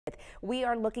We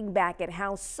are looking back at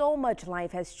how so much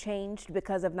life has changed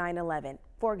because of 9/11.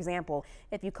 For example,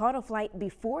 if you caught a flight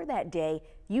before that day,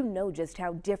 you know just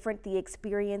how different the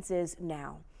experience is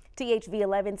now. THV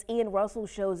 11's Ian Russell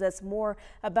shows us more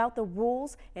about the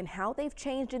rules and how they've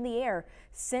changed in the air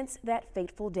since that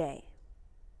fateful day.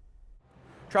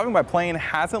 Traveling by plane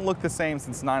hasn't looked the same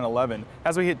since 9/11.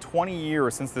 As we hit 20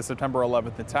 years since the September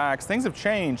 11th attacks, things have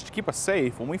changed to keep us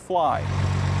safe when we fly.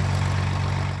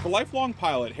 For lifelong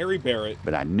pilot Harry Barrett,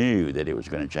 but I knew that it was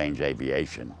going to change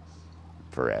aviation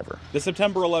forever. The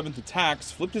September 11th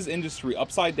attacks flipped his industry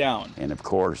upside down. And of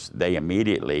course, they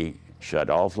immediately shut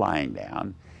all flying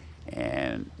down,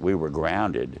 and we were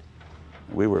grounded.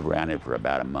 We were grounded for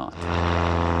about a month.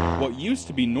 What used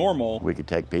to be normal, we could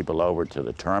take people over to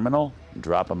the terminal,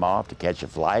 drop them off to catch a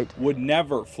flight, would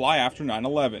never fly after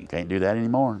 9/11. Can't do that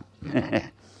anymore.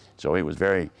 So it was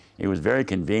very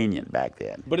convenient back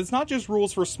then. But it's not just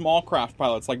rules for small craft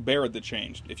pilots like Barrett that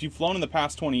changed. If you've flown in the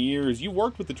past 20 years, you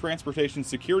worked with the Transportation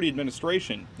Security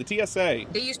Administration, the TSA.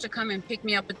 They used to come and pick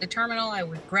me up at the terminal. I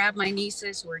would grab my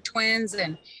nieces who were twins,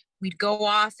 and we'd go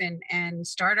off and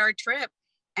start our trip.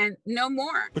 And no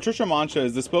more. Patricia Mancha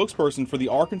is the spokesperson for the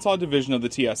Arkansas division of the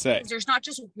TSA. There's not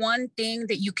just one thing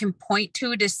that you can point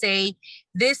to say,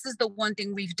 this is the one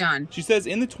thing we've done. She says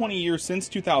in the 20 years since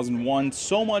 2001,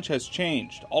 so much has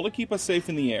changed, all to keep us safe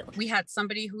in the air. We had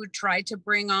somebody who tried to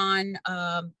bring on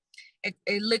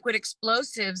a liquid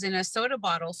explosives in a soda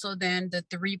bottle, so then the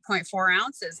 3.4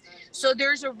 ounces. So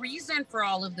there's a reason for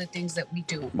all of the things that we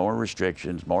do. More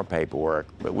restrictions, more paperwork,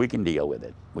 but we can deal with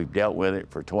it. We've dealt with it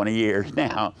for 20 years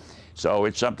now, so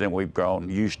it's something we've grown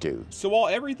used to. So while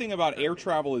everything about air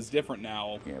travel is different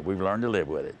now, yeah, we've learned to live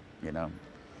with it, you know.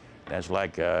 That's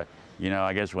like, I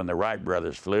guess when the Wright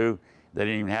brothers flew, they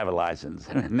didn't even have a license.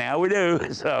 Now we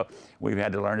do, so we've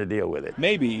had to learn to deal with it.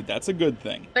 Maybe that's a good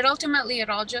thing. But ultimately, it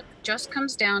all just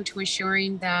comes down to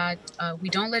ensuring that we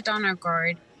don't let down our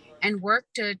guard and work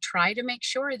to try to make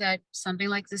sure that something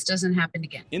like this doesn't happen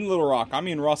again. In Little Rock, I'm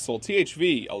Ian Russell,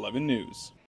 THV 11 News.